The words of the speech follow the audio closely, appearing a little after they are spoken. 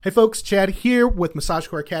Hey folks, Chad here with Massage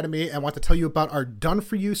Core Academy, and I want to tell you about our Done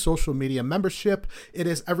For You social media membership. It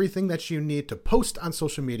is everything that you need to post on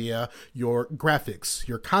social media, your graphics,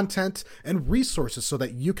 your content, and resources so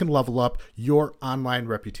that you can level up your online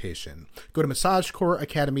reputation. Go to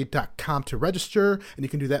massagecoreacademy.com to register, and you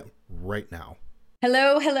can do that right now.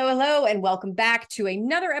 Hello, hello, hello, and welcome back to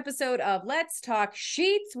another episode of Let's Talk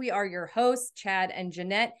Sheets. We are your hosts, Chad and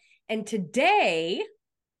Jeanette, and today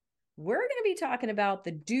we're going to be talking about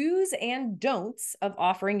the do's and don'ts of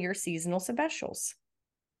offering your seasonal specials.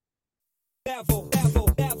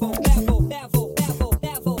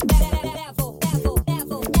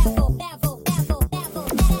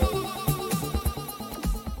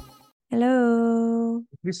 Hello.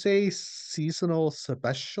 Did you say seasonal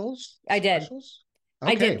specials? I did. Specials?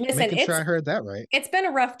 I Okay, did. Listen, making sure I heard that right. it's been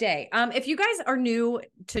a rough day. If you guys are new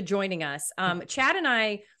to joining us, Chad and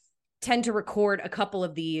I tend to record a couple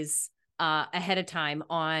of these ahead of time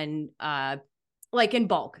on like in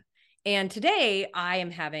bulk. And today I am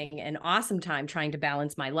having an awesome time trying to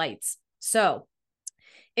balance my lights. So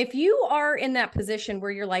if you are in that position where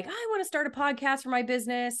you're like, I want to start a podcast for my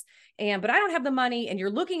business, but I don't have the money, and you're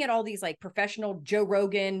looking at all these like professional Joe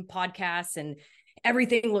Rogan podcasts and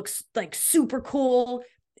everything looks like super cool,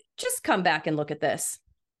 just come back and look at this.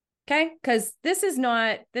 Okay. Because this is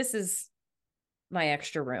my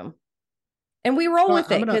extra room. And we roll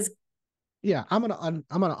with it because I'm gonna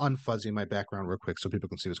unfuzzy my background real quick so people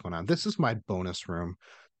can see what's going on. This is my bonus room.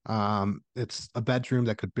 It's a bedroom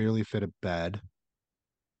that could barely fit a bed,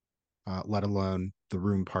 let alone the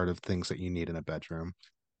room part of things that you need in a bedroom.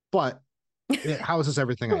 But it houses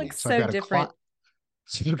everything it I need. looks so different.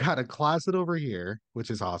 So you've got a closet over here, which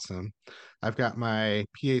is awesome. I've got my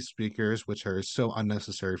PA speakers, which are so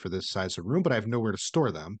unnecessary for this size of room, but I have nowhere to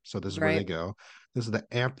store them. So this is where they Right. go. This is the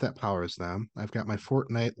amp that powers them. I've got my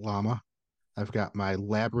Fortnite llama. I've got my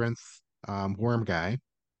Labyrinth worm guy.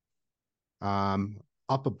 Um,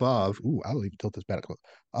 Up above, ooh, I'll even tilt this back.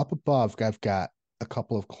 Up above, I've got a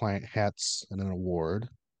couple of client hats and an award.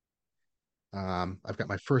 I've got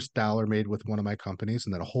my first dollar made with one of my companies,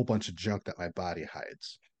 and then a whole bunch of junk that my body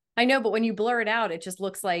hides. I know, but when you blur it out, it just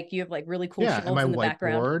looks like you have like really cool Yeah, and my shields in the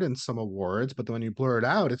background. whiteboard and some awards, but then when you blur it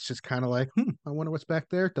out, it's just kind of like, I wonder what's back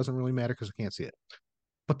there. It doesn't really matter because I can't see it.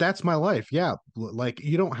 But that's my life. Yeah, like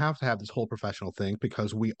you don't have to have this whole professional thing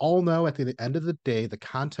because we all know at the end of the day, the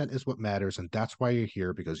content is what matters, and that's why you're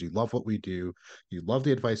here because you love what we do, you love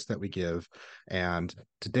the advice that we give, and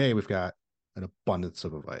today we've got an abundance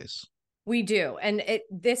of advice. We do. And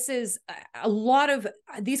this is a lot of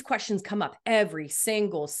these questions come up every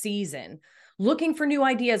single season, looking for new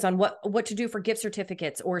ideas on what to do for gift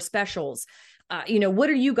certificates or specials. What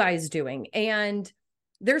are you guys doing? And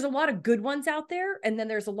there's a lot of good ones out there. And then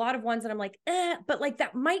there's a lot of ones that I'm like, but like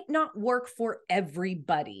that might not work for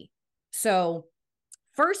everybody. So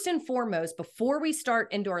first and foremost, before we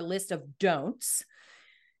start into our list of don'ts,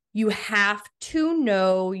 you have to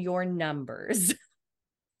know your numbers.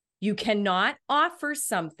 You cannot offer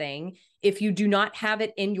something if you do not have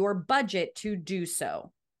it in your budget to do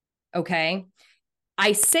so. Okay.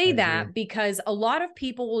 I say I agree. that because a lot of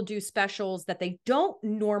people will do specials that they don't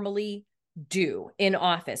normally do in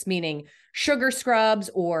office, meaning sugar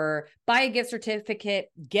scrubs or buy a gift certificate,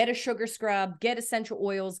 get a sugar scrub, get essential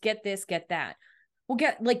oils, get this, get that. Well,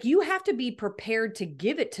 you have to be prepared to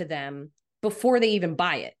give it to them before they even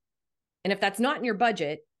buy it. And if that's not in your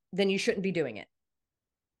budget, then you shouldn't be doing it.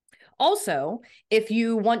 Also, if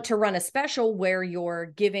you want to run a special where you're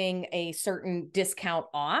giving a certain discount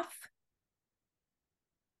off,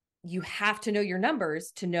 you have to know your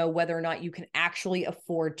numbers to know whether or not you can actually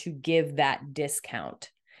afford to give that discount.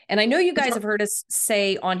 And I know you guys have heard us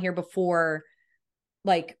say on here before,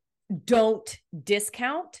 like, don't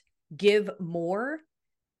discount, give more.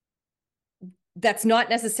 That's not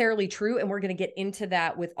necessarily true. And we're going to get into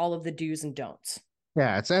that with all of the do's and don'ts.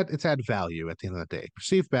 Yeah, it's add value at the end of the day.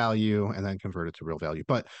 Perceived value and then convert it to real value.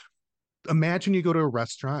 But imagine you go to a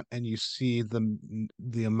restaurant and you see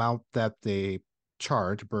the amount that they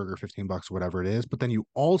charge, burger, $15, whatever it is, but then you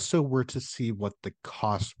also were to see what the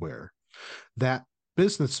costs were. That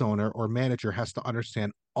business owner or manager has to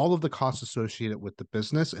understand all of the costs associated with the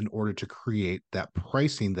business in order to create that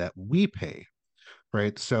pricing that we pay,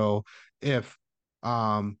 right? So if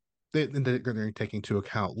they're going to take into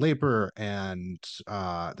account labor and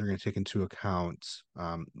they're going to take into account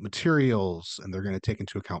materials and they're going to take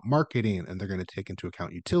into account marketing and they're going to take into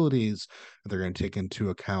account utilities and they're going to take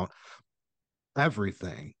into account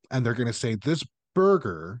everything and they're going to say this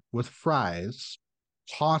burger with fries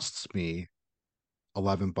costs me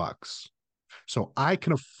 $11, so I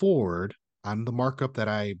can afford on the markup that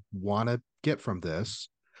I want to get from this,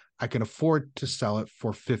 I can afford to sell it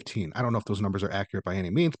for 15. I don't know if those numbers are accurate by any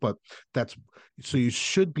means, but that's so you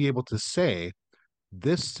should be able to say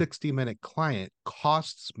this 60-minute client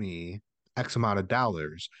costs me X amount of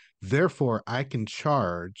dollars. Therefore, I can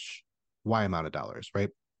charge Y amount of dollars, right?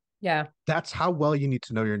 Yeah. That's how well you need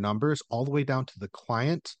to know your numbers all the way down to the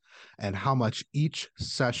client and how much each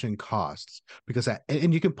session costs. Because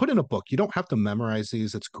and you can put in a book. You don't have to memorize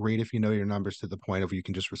these. It's great if you know your numbers to the point of you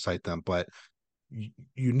can just recite them, but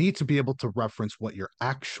you need to be able to reference what your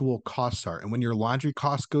actual costs are. And when your laundry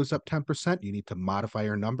cost goes up 10%, you need to modify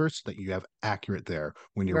your numbers so that you have accurate there.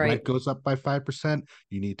 When your Right. rent goes up by 5%,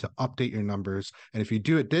 you need to update your numbers. And if you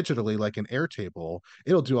do it digitally, like an Airtable,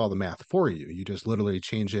 it'll do all the math for you. You just literally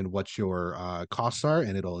change in what your costs are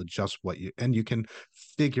and it'll adjust and you can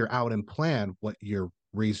figure out and plan what you're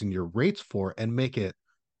raising your rates for and make it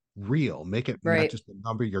real, make it not Right. just a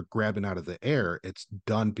number you're grabbing out of the air. It's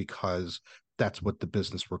done because that's what the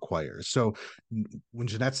business requires. So when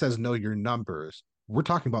Jeanette says know your numbers, we're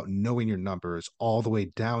talking about knowing your numbers all the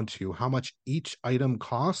way down to how much each item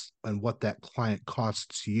costs and what that client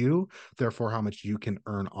costs you, therefore how much you can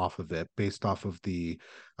earn off of it based off of the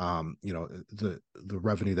the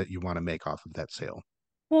revenue that you want to make off of that sale.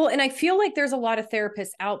 Well, and I feel like there's a lot of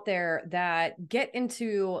therapists out there that get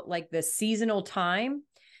into like the seasonal time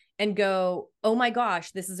and go, oh my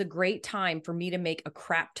gosh, this is a great time for me to make a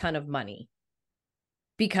crap ton of money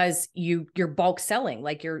because you're bulk selling,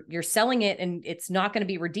 like you're selling it and it's not going to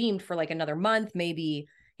be redeemed for like another month, maybe,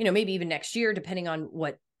 maybe even next year, depending on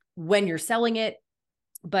when you're selling it.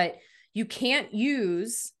 But you can't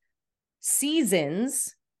use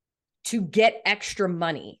seasons to get extra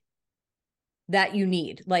money that you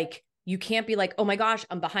need. Like you can't be like, oh my gosh,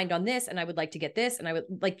 I'm behind on this and I would like to get this. And I would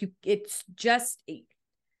like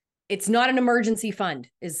it's not an emergency fund.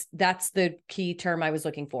 That's the key term I was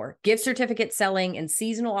looking for. Gift certificate selling and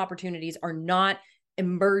seasonal opportunities are not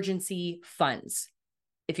emergency funds.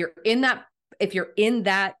 If you're in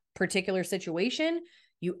that particular situation,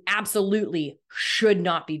 you absolutely should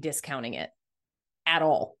not be discounting it at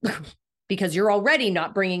all because you're already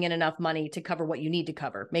not bringing in enough money to cover what you need to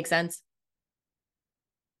cover. Make sense?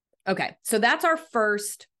 Okay. So that's our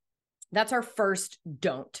first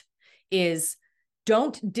don't is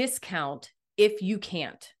don't discount if you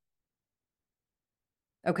can't.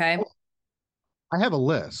 Okay. I have a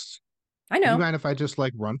list. I Do you know. mind if I just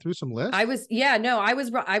like run through some lists? I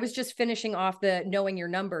was just finishing off the knowing your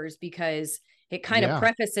numbers because it kind of Yeah,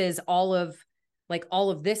 prefaces all of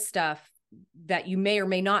this stuff that you may or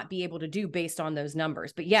may not be able to do based on those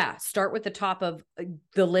numbers. But yeah, start with the top of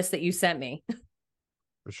the list that you sent me.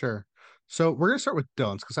 for sure. So we're gonna start with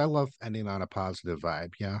don'ts because I love ending on a positive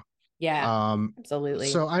vibe. Yeah. Yeah, Um, absolutely.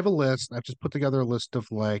 so I have a list. I've just put together a list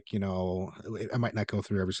of like, I might not go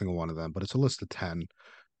through every single one of them, but it's a list of 10.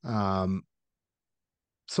 Um,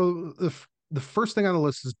 so the first thing on the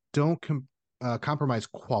list is don't compromise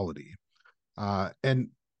quality. And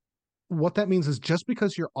what that means is just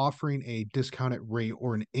because you're offering a discounted rate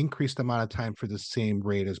or an increased amount of time for the same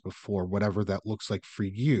rate as before, whatever that looks like for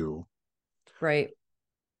you, Right.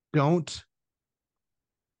 don't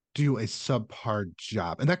do a subpar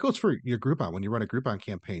job. And that goes for your Groupon. When you run a Groupon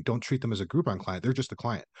campaign, don't treat them as a Groupon client. They're just a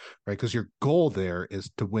client, right? Because your goal there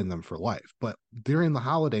is to win them for life. But during the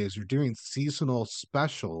holidays, you're doing seasonal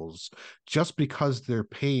specials just because they're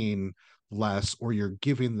paying less or you're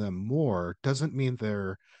giving them more doesn't mean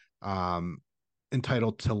they're um,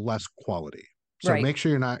 entitled to less quality. So Right. make sure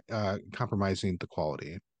you're not compromising the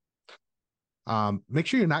quality. Make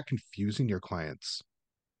sure you're not confusing your clients.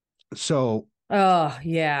 So Oh,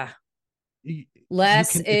 yeah. you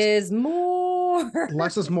Less can it's is more.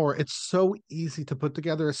 less is more. It's so easy to put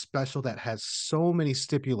together a special that has so many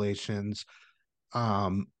stipulations.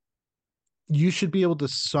 Um, you should be able to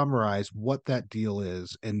summarize what that deal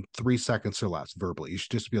is in 3 seconds or less verbally. You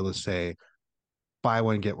should just be able to say, buy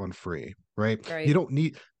one, get one free, right? You Right. don't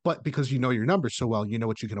need, but because you know your numbers so well, you know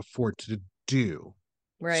what you can afford to do.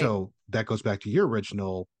 Right. So that goes back to your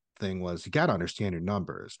original thing was you got to understand your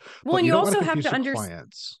numbers, Well, but and you don't want to confuse your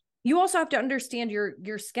clients. you also have to understand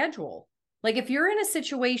your schedule. Like if you're in a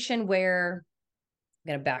situation where I'm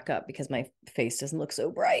going to back up because my face doesn't look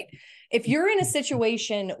so bright. If you're in a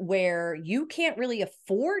situation where you can't really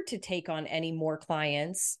afford to take on any more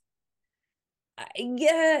clients,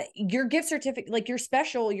 yeah, your gift certificate, like your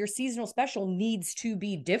seasonal special needs to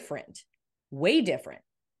be different, way different.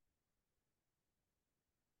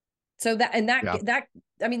 So Yeah.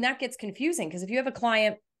 I mean, that gets confusing because if you have a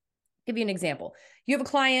client, give you an example. You have a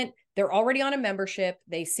client, they're already on a membership,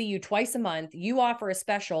 they see you twice a month, you offer a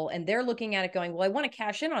special, and they're looking at it going, well, I want to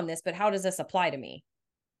cash in on this, but how does this apply to me?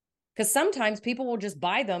 Because sometimes people will just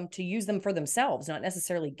buy them to use them for themselves, not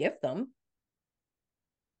necessarily gift them.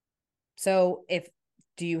 So if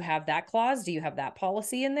do you have that clause? Do you have that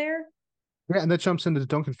policy in there? Yeah, and that jumps into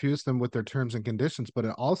don't confuse them with their terms and conditions, but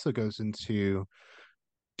it also goes into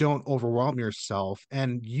don't overwhelm yourself.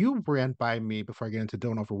 And you ran by me before I get into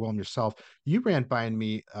don't overwhelm yourself. You ran by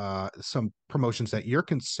me some promotions that you're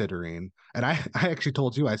considering. And I actually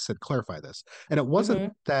told you, I said, clarify this. And it wasn't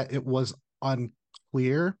Mm-hmm. that it was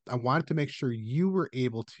unclear. I wanted to make sure you were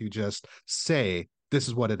able to just say, this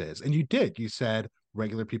is what it is. And you did. You said,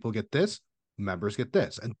 regular people get this, members get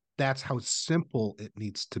this. And that's how simple it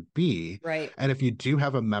needs to be. Right. And if you do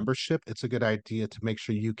have a membership, it's a good idea to make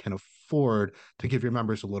sure you can afford to give your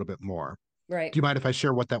members a little bit more. Do Right. you mind if I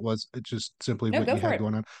share what that was? It's just simply No, what go you for had it.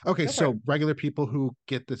 going on. Okay, Go for it. so regular people who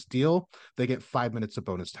get this deal, they get 5 minutes of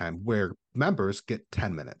bonus time, where members get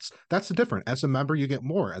 10 minutes. That's the difference. As a member, you get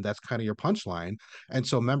more, and that's kind of your punchline. And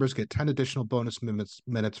so members get 10 additional bonus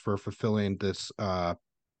minutes for fulfilling this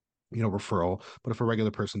referral. But if a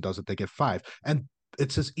regular person does it, they get five. And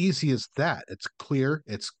it's as easy as that. It's clear,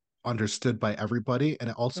 it's understood by everybody, and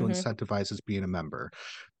it also Mm-hmm. incentivizes being a member.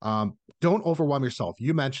 Don't overwhelm yourself.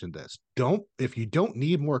 You mentioned this. Don't, if you don't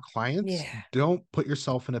need more clients, Yeah. don't put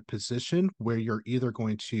yourself in a position where you're either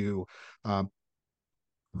going to um,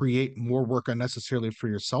 create more work unnecessarily for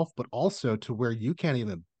yourself, but also to where you can't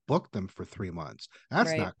even book them for 3 months.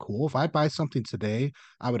 That's Right. not cool. If I buy something today,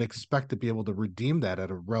 I would expect to be able to redeem that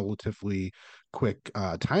at a relatively quick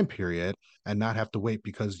time period and not have to wait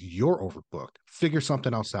because you're overbooked. Figure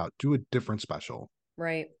something else out. Do a different special.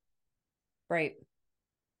 Right. Right.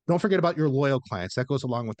 Don't forget about your loyal clients. That goes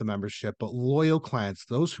along with the membership, but loyal clients,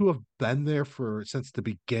 those who have been there for since the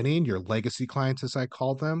beginning, your legacy clients, as I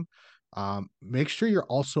call them, make sure you're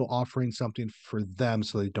also offering something for them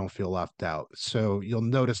so they don't feel left out. So you'll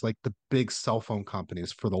notice like the big cell phone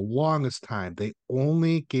companies for the longest time, they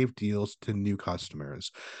only gave deals to new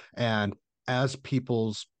customers. And as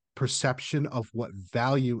people's perception of what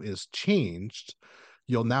value is changed,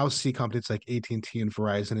 you'll now see companies like AT&T and T and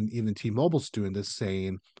Verizon and even T-Mobile's doing this,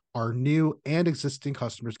 saying our new and existing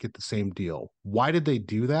customers get the same deal. Why did they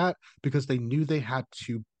do that? Because they knew they had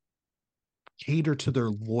to cater to their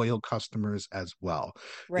loyal customers as well.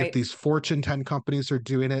 If Right. these Fortune 10 companies are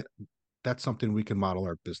doing it, that's something we can model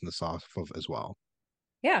our business off of as well.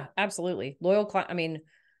 Yeah, absolutely. Loyal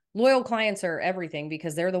clients are everything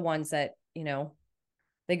because they're the ones that,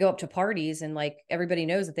 they go up to parties and like everybody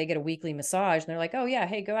knows that they get a weekly massage and they're like, "Oh yeah,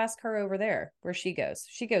 hey, go ask her over there where she goes."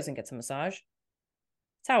 She goes and gets a massage.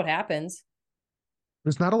 That's how it happens.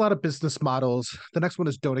 There's not a lot of business models. The next one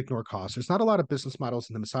is don't ignore costs. There's not a lot of business models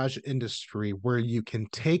in the massage industry where you can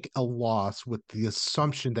take a loss with the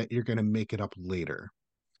assumption that you're going to make it up later.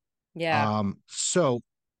 Yeah. So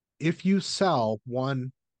if you sell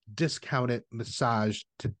one discounted massage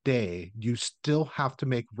today, you still have to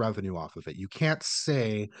make revenue off of it. You can't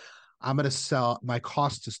say, I'm going to sell, my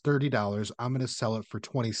cost is $30. I'm going to sell it for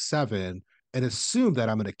 27 and assume that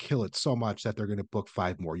I'm going to kill it so much that they're going to book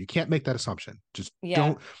five more. You can't make that assumption. Just Yeah.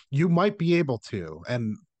 don't, you might be able to.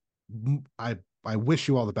 And I wish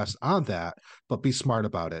you all the best on that, but be smart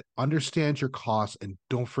about it. Understand your costs and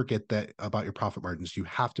don't forget that about your profit margins. You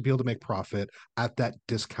have to be able to make profit at that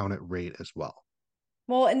discounted rate as well.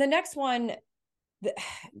 Well, and the next one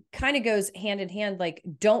kind of goes hand in hand, like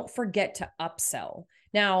don't forget to upsell.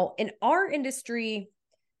 Now, in our industry,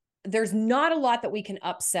 there's not a lot that we can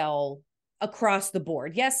upsell across the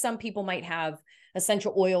board. Yes, some people might have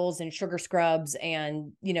essential oils and sugar scrubs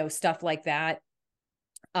and, stuff like that.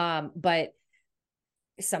 But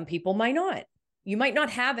some people might not. You might not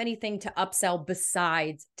have anything to upsell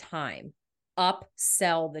besides time.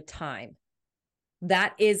 Upsell the time.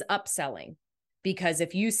 That is upselling. Because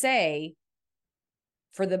if you say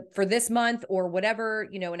for this month or whatever,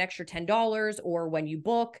 an extra $10, or when you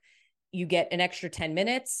book, you get an extra 10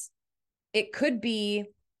 minutes, it could be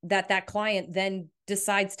that client then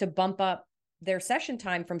decides to bump up their session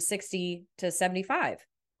time from 60 to 75.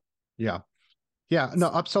 Yeah. Yeah, no,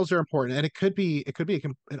 upsells are important, and it could be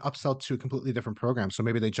an upsell to a completely different program. So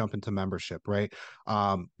maybe they jump into membership, right?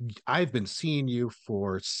 I've been seeing you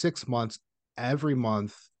for 6 months, every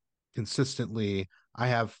month, consistently. I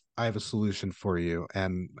have a solution for you,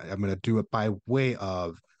 and I'm going to do it by way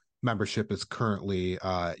of membership is currently,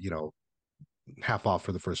 half off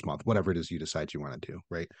for the first month, whatever it is you decide you want to do,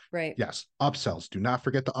 right? Right. Yes, upsells. Do not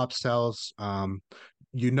forget the upsells.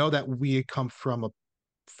 You know that we come from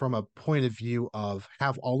a point of view of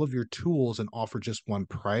have all of your tools and offer just one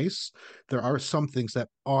price. There are some things that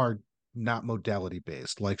are not modality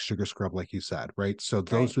based, like sugar scrub, like you said, right? So Right.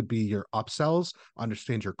 those would be your upsells.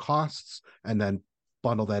 Understand your costs, and then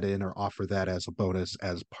bundle that in or offer that as a bonus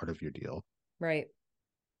as part of your deal. Right.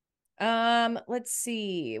 Let's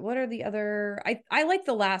see. What are the other I like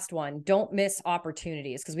the last one. Don't miss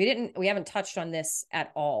opportunities, because we haven't touched on this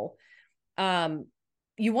at all.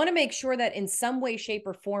 You want to make sure that in some way, shape,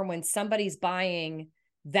 or form, when somebody's buying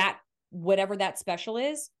that, whatever that special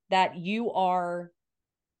is, that you are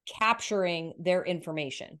capturing their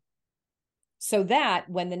information, so that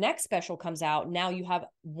when the next special comes out, now you have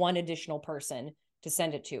one additional person to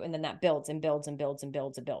send it to. And then that builds and builds and builds and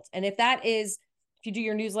builds and builds. And if you do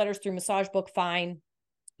your newsletters through Massage Book, fine.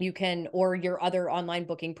 You can, or your other online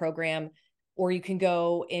booking program, or you can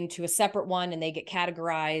go into a separate one and they get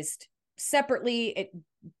categorized separately. It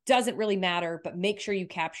doesn't really matter, but make sure you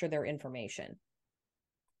capture their information.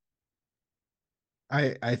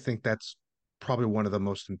 I think that's probably one of the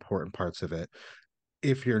most important parts of it.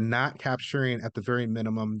 If you're not capturing at the very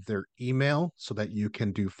minimum their email so that you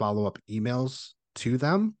can do follow-up emails to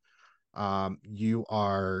them, you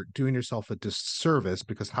are doing yourself a disservice,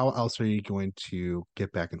 because how else are you going to get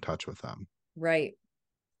back in touch with them? Right.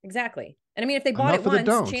 Exactly. And I mean, if they bought it Enough of the once,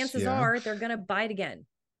 don'ts. chances Yeah. are they're going to buy it again.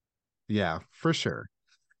 Yeah, for sure.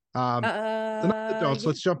 Enough of the don'ts. Yeah.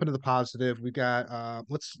 Let's jump into the positive. We got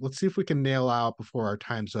let's see if we can nail out before our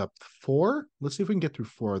time's up four. Let's see if we can get through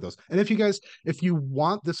four of those. And if you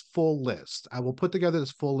want this full list, I will put together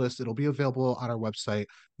this full list. It'll be available on our website,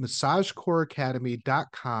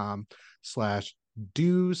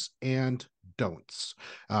 massagecoreacademy.com/do's and don'ts.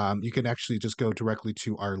 You can actually just go directly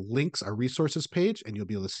to our links, our resources page, and you'll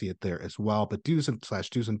be able to see it there as well. But do's and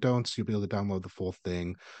don'ts, you'll be able to download the full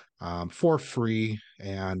thing for free,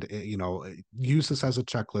 and use this as a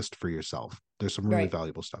checklist for yourself. There's some really Right.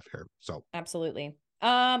 valuable stuff here. So Absolutely.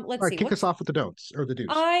 all Let's right, see. kick us off with the don'ts or the do's.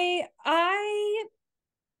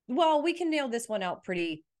 Well, we can nail this one out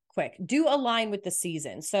pretty quick. Do align with the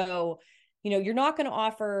season. So, you're not going to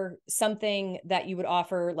offer something that you would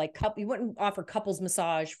offer you wouldn't offer couples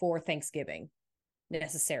massage for Thanksgiving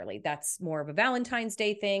necessarily. That's more of a Valentine's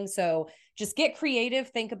Day thing. So just get creative.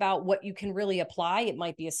 Think about what you can really apply. It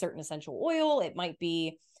might be a certain essential oil. It might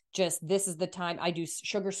be just, this is the time I do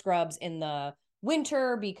sugar scrubs in the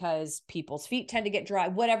winter because people's feet tend to get dry,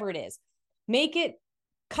 whatever it is.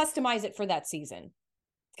 Customize it for that season,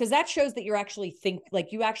 because that shows that you actually think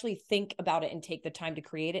about it and take the time to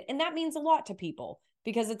create it. And that means a lot to people,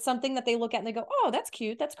 because it's something that they look at and they go, oh, that's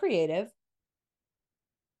cute. That's creative.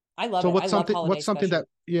 I love So it. I love holiday what's something specials.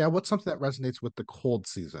 that resonates with the cold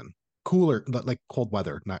season? Cooler, like cold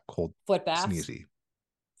weather, not cold Foot baths. sneezy.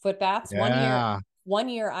 Foot baths. Yeah. One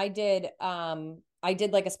year I did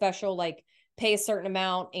like a special, like pay a certain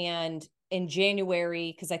amount, and in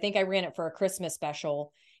January, because I think I ran it for a Christmas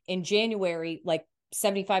special, in January, like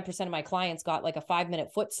 75% of my clients got like a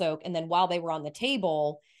 5-minute foot soak. And then while they were on the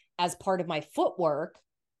table, as part of my footwork,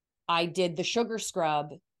 I did the sugar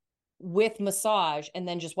scrub with massage and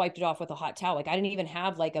then just wiped it off with a hot towel. Like I didn't even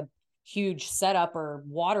have like a huge setup or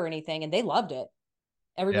water or anything. And they loved it.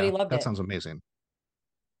 Everybody Yeah, loved that it. sounds amazing.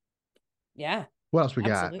 Yeah, What else we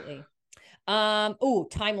got? absolutely.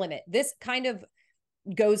 Time limit. This kind of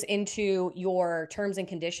goes into your terms and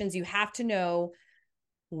conditions. You have to know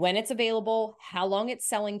when it's available, how long it's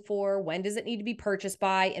selling for, when does it need to be purchased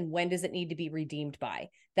by, and when does it need to be redeemed by.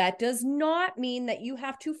 That does not mean that you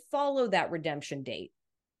have to follow that redemption date.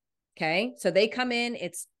 Okay. So they come in,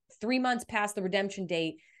 it's 3 months past the redemption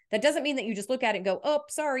date. That doesn't mean that you just look at it and go, oh,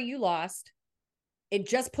 sorry, you lost. It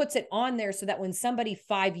just puts it on there so that when somebody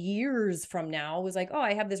 5 years from now was like, oh,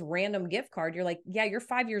 I have this random gift card, you're like, yeah, you're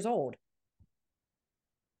 5 years old.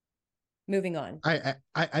 Moving on.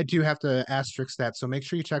 I do have to asterisk that. So make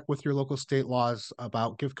sure you check with your local state laws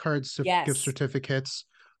about gift cards, gift Yes. certificates,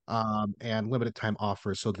 and limited time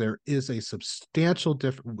offers. So there is a substantial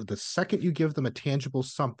difference. The second you give them a tangible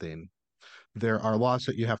something, there are laws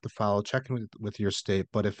that you have to follow. Check in with your state.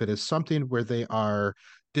 But if it is something where they are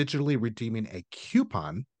digitally redeeming a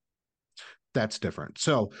coupon, that's different.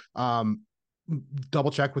 So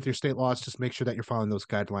double check with your state laws. Just make sure that you're following those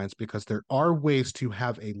guidelines, because there are ways to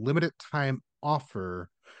have a limited time offer.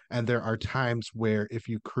 And there are times where if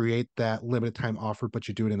you create that limited time offer, but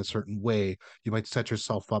you do it in a certain way, you might set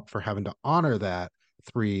yourself up for having to honor that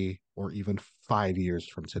 3 or even 5 years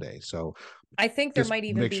from today. So I think there just might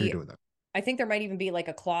even make sure be, you're doing that. I think there might even be like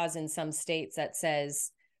a clause in some states that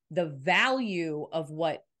says the value of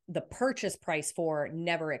what the purchase price for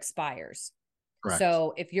never expires. Correct.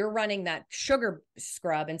 So if you're running that sugar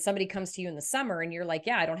scrub and somebody comes to you in the summer and you're like,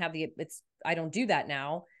 yeah, I don't do that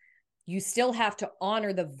now, you still have to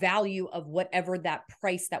honor the value of whatever that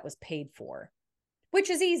price that was paid for, which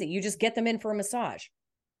is easy. You just get them in for a massage.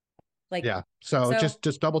 Like, Yeah. So so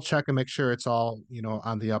just double check and make sure it's all,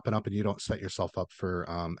 on the up and up and you don't set yourself up for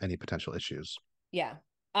any potential issues. yeah.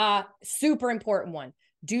 Super important one.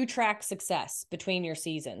 Do track success between your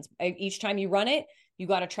seasons. Each time you run it, you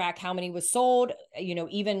got to track how many was sold.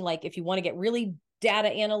 Even like if you want to get really data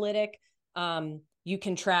analytic, you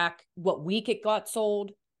can track what week it got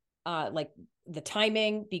sold, like the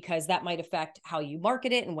timing, because that might affect how you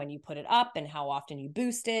market it and when you put it up and how often you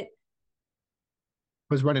boost it.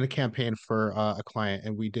 Was running a campaign for a client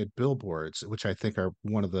and we did billboards, which I think are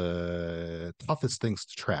one of the toughest things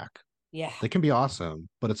to track. Yeah. They can be awesome,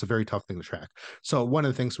 but it's a very tough thing to track. So one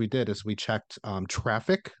of the things we did is we checked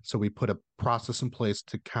traffic. So we put a process in place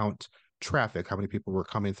to count traffic, how many people were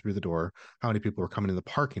coming through the door, how many people were coming in the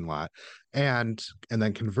parking lot, and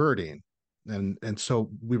then converting. And so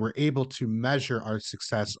we were able to measure our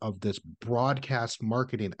success of this broadcast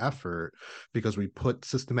marketing effort because we put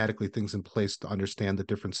systematically things in place to understand the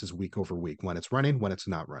differences week over week, when it's running, when it's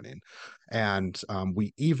not running. And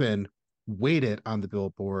we even waited on the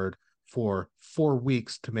billboard for 4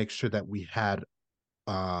 weeks to make sure that we had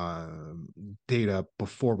uh, data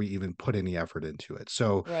before we even put any effort into it.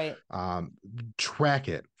 So Right. track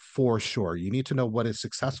it for sure. You need to know what is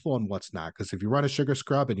successful and what's not. Because if you run a sugar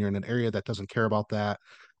scrub and you're in an area that doesn't care about that,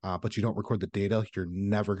 but you don't record the data, you're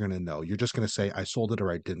never going to know. You're just going to say, I sold it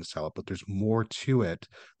or I didn't sell it. But there's more to it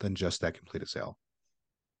than just that completed sale.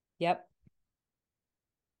 Yep.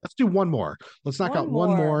 Let's do one more. Let's knock One out one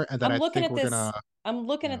more. more. And then I think we're going to. I'm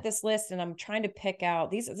looking Yeah. at this list and I'm trying to pick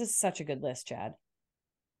out these. This is such a good list, Chad.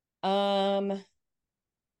 Um,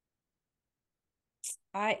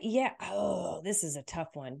 yeah. Oh, this is a tough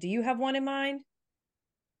one. Do you have one in mind?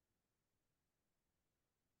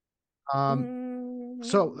 Um,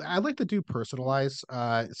 So Mm, I like to do personalize.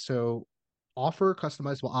 So offer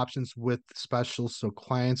customizable options with specials so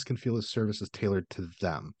clients can feel the service is tailored to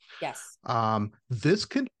them. yes. This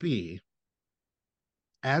could be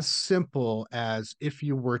as simple as if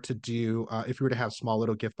you were to have small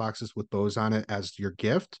little gift boxes with bows on it as your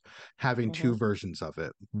gift, having two Mm-hmm. versions of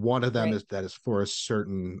it. One of them Right. is that is for a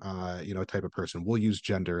certain type of person. We'll use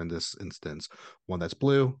gender in this instance. One that's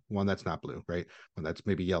blue, one that's not blue, right? One that's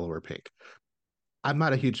maybe yellow or pink. I'm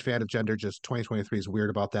not a huge fan of gender. Just 2023 is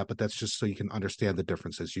weird about that, but that's just so you can understand the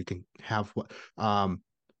differences. You can have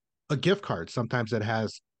a gift card. Sometimes it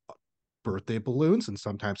has birthday balloons, and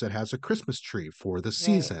sometimes it has a Christmas tree for the Right.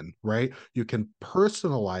 season. Right? You can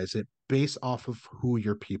personalize it based off of who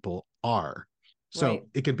your people are. Right. So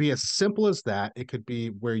it could be as simple as that. It could be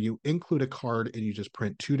where you include a card and you just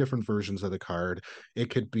print two different versions of the card.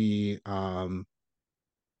 It could be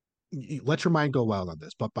let your mind go wild on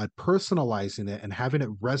this, but by personalizing it and having it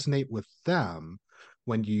resonate with them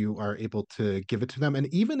when you are able to give it to them, and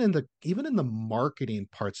even in the marketing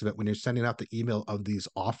parts of it, when you're sending out the email of these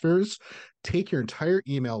offers, take your entire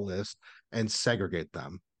email list and segregate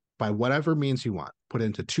them by whatever means you want. Put it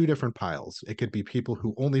into two different piles. It could be people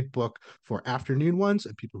who only book for afternoon ones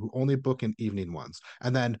and people who only book in evening ones,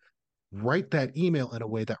 and then write that email in a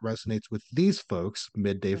way that resonates with these folks,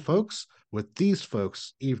 midday Mm-hmm. folks, with these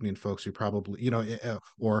folks, evening folks who probably,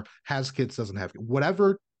 or has kids, doesn't have,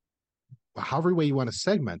 whatever, however way you want to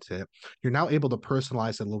segment it, you're now able to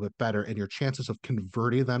personalize it a little bit better. And your chances of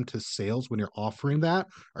converting them to sales when you're offering that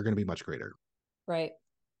are going to be much greater. Right.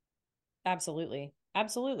 Absolutely.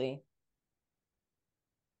 Absolutely.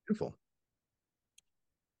 Beautiful.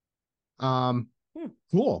 Um, Hmm.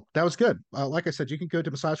 Cool. That was good. Like I said, you can go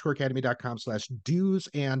to massagecoreacademy.com/do's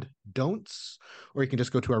and don'ts, or you can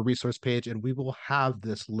just go to our resource page and we will have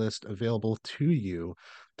this list available to you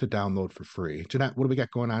to download for free. Jeanette, what do we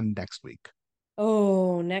got going on next week?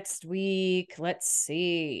 Oh, next week. Let's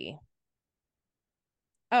see.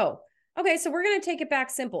 Oh, okay. So we're going to take it back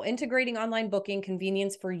simple, integrating online booking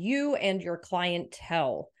convenience for you and your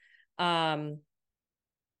clientele. Um,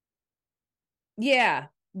 yeah,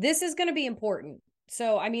 this is going to be important.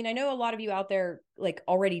 So, I mean, I know a lot of you out there like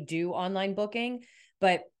already do online booking,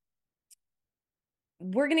 but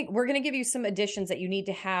we're going to give you some additions that you need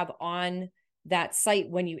to have on that site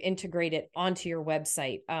when you integrate it onto your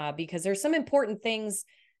website, because there's some important things.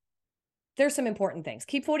 There's some important things.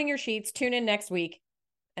 Keep folding your sheets. Tune in next week,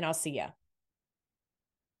 and I'll see ya.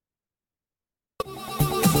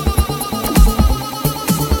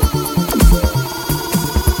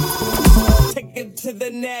 Take it to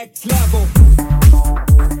the next level.